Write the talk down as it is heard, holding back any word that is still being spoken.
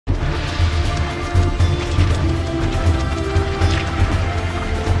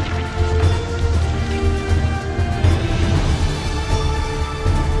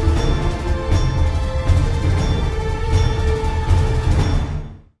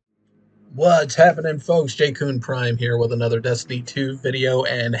What's happening, folks? J-Kun Prime here with another Destiny 2 video,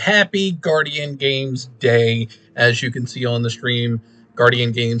 and happy Guardian Games Day. As you can see on the stream,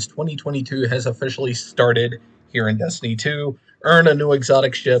 Guardian Games 2022 has officially started here in Destiny 2. Earn a new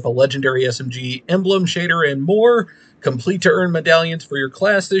exotic ship, a legendary SMG, emblem shader, and more. Complete to earn medallions for your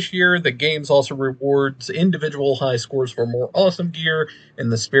class this year. The games also rewards individual high scores for more awesome gear,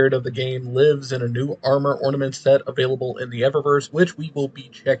 and the spirit of the game lives in a new armor ornament set available in the Eververse, which we will be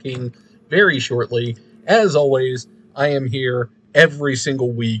checking very shortly. As always, I am here every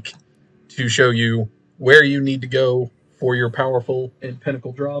single week to show you where you need to go for your powerful and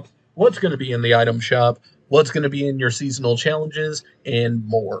Pinnacle drops, what's going to be in the item shop, what's going to be in your seasonal challenges, and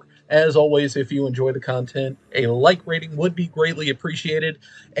more. As always, if you enjoy the content, a like rating would be greatly appreciated.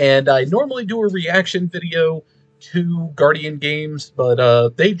 And I normally do a reaction video to Guardian Games,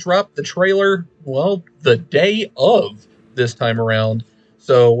 but they dropped the trailer, well, the day of this time around.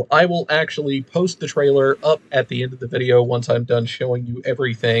 So I will actually post the trailer up at the end of the video once I'm done showing you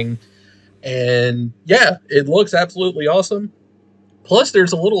everything. And yeah, it looks absolutely awesome. Plus,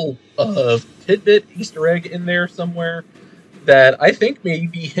 there's a little tidbit Easter egg in there somewhere that I think may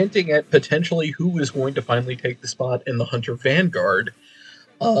be hinting at potentially who is going to finally take the spot in the Hunter Vanguard.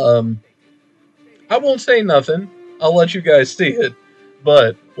 I won't say nothing. I'll let you guys see it.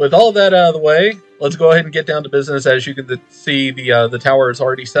 But with all that out of the way, let's go ahead and get down to business. As you can see, the tower is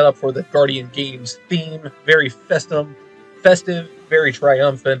already set up for the Guardian Games theme. Very festive, very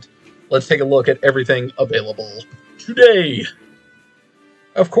triumphant. Let's take a look at everything available today.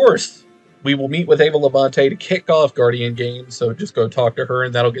 Of course, we will meet with Ava Levante to kick off Guardian Games, so just go talk to her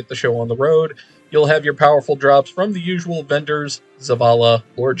and that'll get the show on the road. You'll have your powerful drops from the usual vendors, Zavala,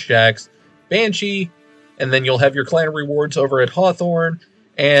 Lord Shaxx, Banshee, and then you'll have your clan rewards over at Hawthorne,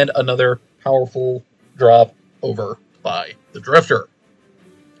 and another powerful drop over by the Drifter.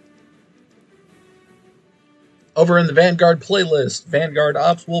 Over in the Vanguard playlist, Vanguard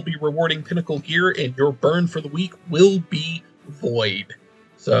Ops will be rewarding Pinnacle gear, and your burn for the week will be void.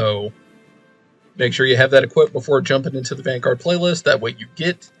 So make sure you have that equipped before jumping into the Vanguard playlist. That way you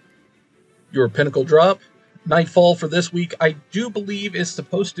get your Pinnacle drop. Nightfall for this week, I do believe, is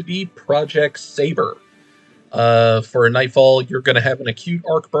supposed to be Project Saber. For a Nightfall, you're going to have an acute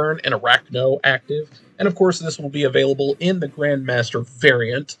arc burn and Arachno active. And of course, this will be available in the Grandmaster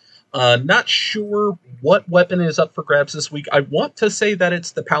variant. Not sure what weapon is up for grabs this week. I want to say that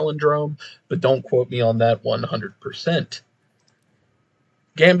it's the Palindrome, but don't quote me on that 100%.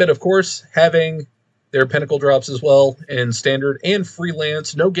 Gambit, of course, having their Pinnacle drops as well in Standard and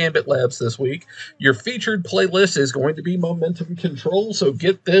Freelance. No Gambit Labs this week. Your featured playlist is going to be Momentum Control, so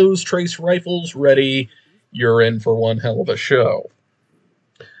get those Trace Rifles ready. You're in for one hell of a show.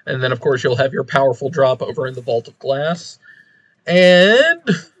 And then, of course, you'll have your powerful drop over in the Vault of Glass. And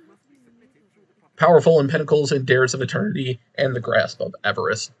powerful in Pinnacles and Dares of Eternity and the Grasp of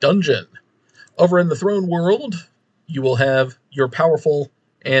Avarice Dungeon. Over in the Throne World, you will have your powerful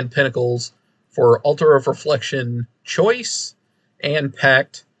and Pinnacles for Altar of Reflection Choice and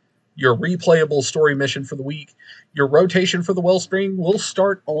Pact. Your replayable story mission for the week. Your rotation for the Wellspring will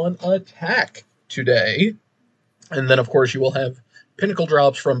start on Attack today. And then, of course, you will have Pinnacle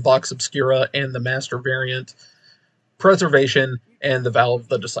drops from Vox Obscura and the Master variant, Preservation, and the Vow of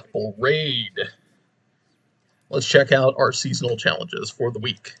the Disciple raid. Let's check out our seasonal challenges for the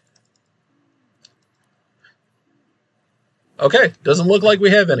week. Okay, doesn't look like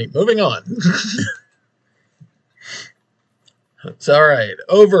we have any. Moving on. It's all right.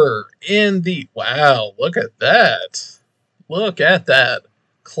 Over in the... Wow, look at that. Look at that.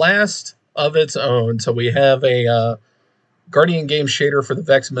 Class of its own. So we have a Guardian Games shader for the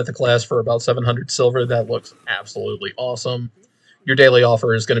Vex Mythic class for about 700 silver. That looks absolutely awesome. Your daily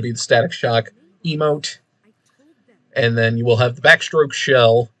offer is going to be the Static Shock emote. And then you will have the Backstroke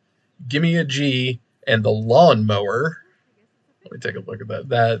Shell, Gimme a G, and the Lawnmower. Let me take a look at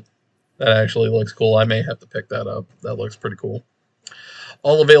that. That actually looks cool. I may have to pick that up. That looks pretty cool.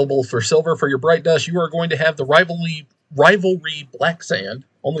 All available for silver. For your Bright Dust, you are going to have the Rivalry Black Sand.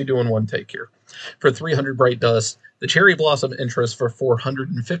 Only doing one take here. For 300 Bright Dust. The Cherry Blossom Interest for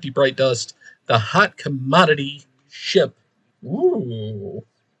 450 Bright Dust. The Hot Commodity Ship. Ooh,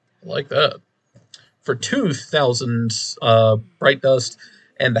 I like that. For 2,000 Bright Dust.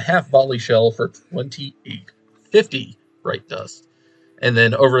 And the Half Volley Shell for 2,850 Bright Dust. And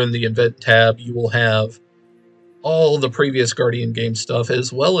then over in the Event tab, you will have all the previous Guardian Game stuff,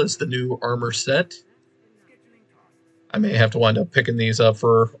 as well as the new armor set. I may have to wind up picking these up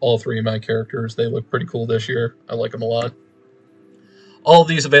for all three of my characters. They look pretty cool this year. I like them a lot. All of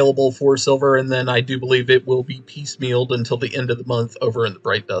these available for silver, and then I do believe it will be piecemealed until the end of the month over in the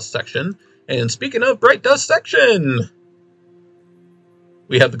Bright Dust section. And speaking of Bright Dust section,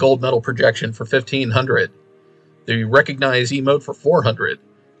 we have the gold medal projection for 1500, the recognize emote for 400,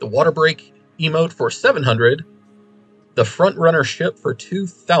 the water break emote for 700, the front runner ship for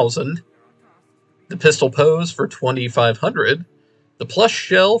 2000, the pistol pose for 2500, the plush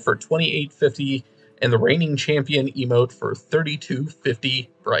shell for 2850, and the reigning champion emote for 3250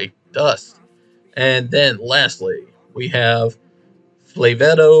 Bright Dust. And then lastly, we have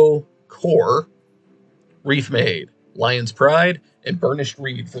Flavedo Core, Reef Maid, Lion's Pride, and Burnished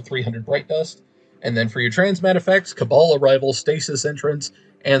Reed for 300 Bright Dust. And then for your Transmat effects, Cabal Arrival, Stasis Entrance,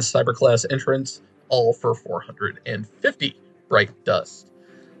 and Cyberclass Entrance, all for 450 Bright Dust.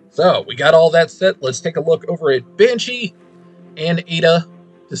 So we got all that set. Let's take a look over at Banshee and Ada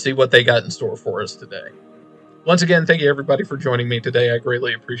to see what they got in store for us today. Once again, thank you everybody for joining me today. I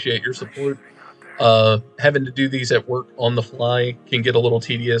greatly appreciate your support. Having to do these at work on the fly can get a little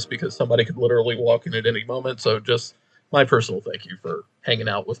tedious because somebody could literally walk in at any moment. So just my personal thank you for hanging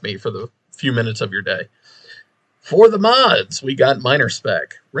out with me for the few minutes of your day. For the mods, we got Miner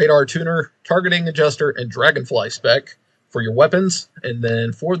Spec, Radar Tuner, Targeting Adjuster, and Dragonfly Spec for your weapons. And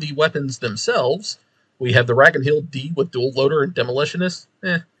then for the weapons themselves, we have the Rack and Heal D with Dual Loader and Demolitionist.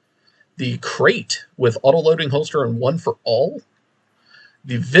 The Crate with Auto-Loading Holster and One for All.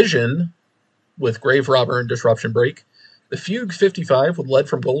 The Vision with Grave Robber and Disruption Break, the Fugue 55 with Lead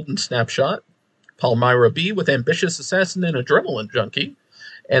from Gold and Snapshot, Palmyra B with Ambitious Assassin and Adrenaline Junkie,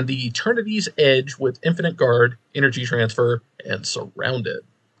 and the Eternity's Edge with Infinite Guard, Energy Transfer, and Surrounded.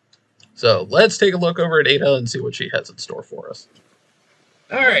 So let's take a look over at Ada and see what she has in store for us.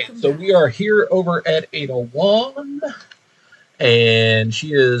 Alright, so we are here over at Ada Wong, and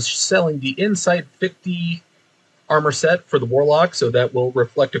she is selling the Insight 50 armor set for the Warlock, so that will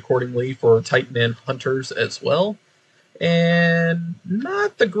reflect accordingly for Titan and Hunters as well. And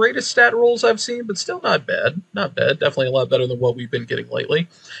not the greatest stat rolls I've seen, but still not bad. Not bad. Definitely a lot better than what we've been getting lately.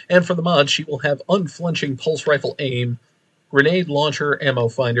 And for the mod, she will have Unflinching Pulse Rifle Aim, Grenade Launcher Ammo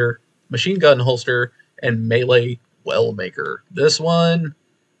Finder, Machine Gun Holster, and Melee Well Maker. This one,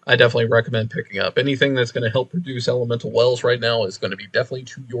 I definitely recommend picking up. Anything that's going to help produce elemental wells right now is going to be definitely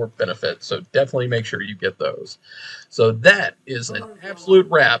to your benefit, so definitely make sure you get those. So that is an absolute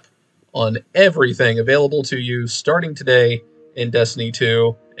wrap on everything available to you starting today in Destiny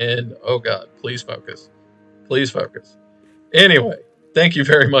 2. And, oh god, please focus. Please focus. Anyway, thank you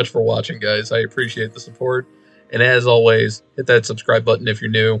very much for watching, guys. I appreciate the support. And as always, hit that subscribe button if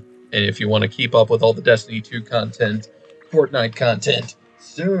you're new. And if you want to keep up with all the Destiny 2 content, Fortnite content,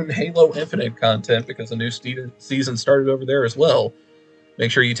 soon Halo Infinite content, because a new season started over there as well, make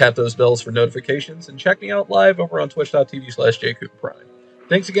sure you tap those bells for notifications and check me out live over on twitch.tv/jcoonprime.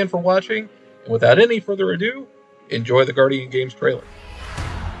 Thanks again for watching, and without any further ado, enjoy the Guardian Games trailer.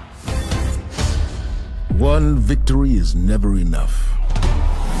 One victory is never enough.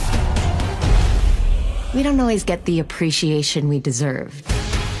 We don't always get the appreciation we deserve.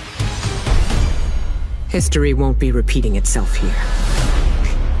 History won't be repeating itself here.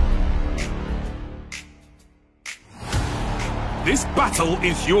 This battle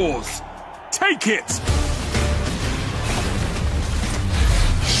is yours. Take it!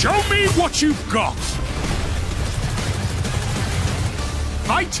 Show me what you've got!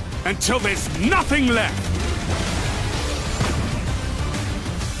 Fight until there's nothing left!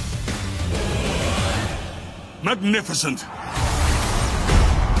 Magnificent!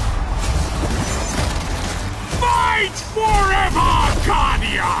 Fight forever,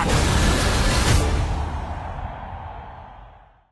 Guardian!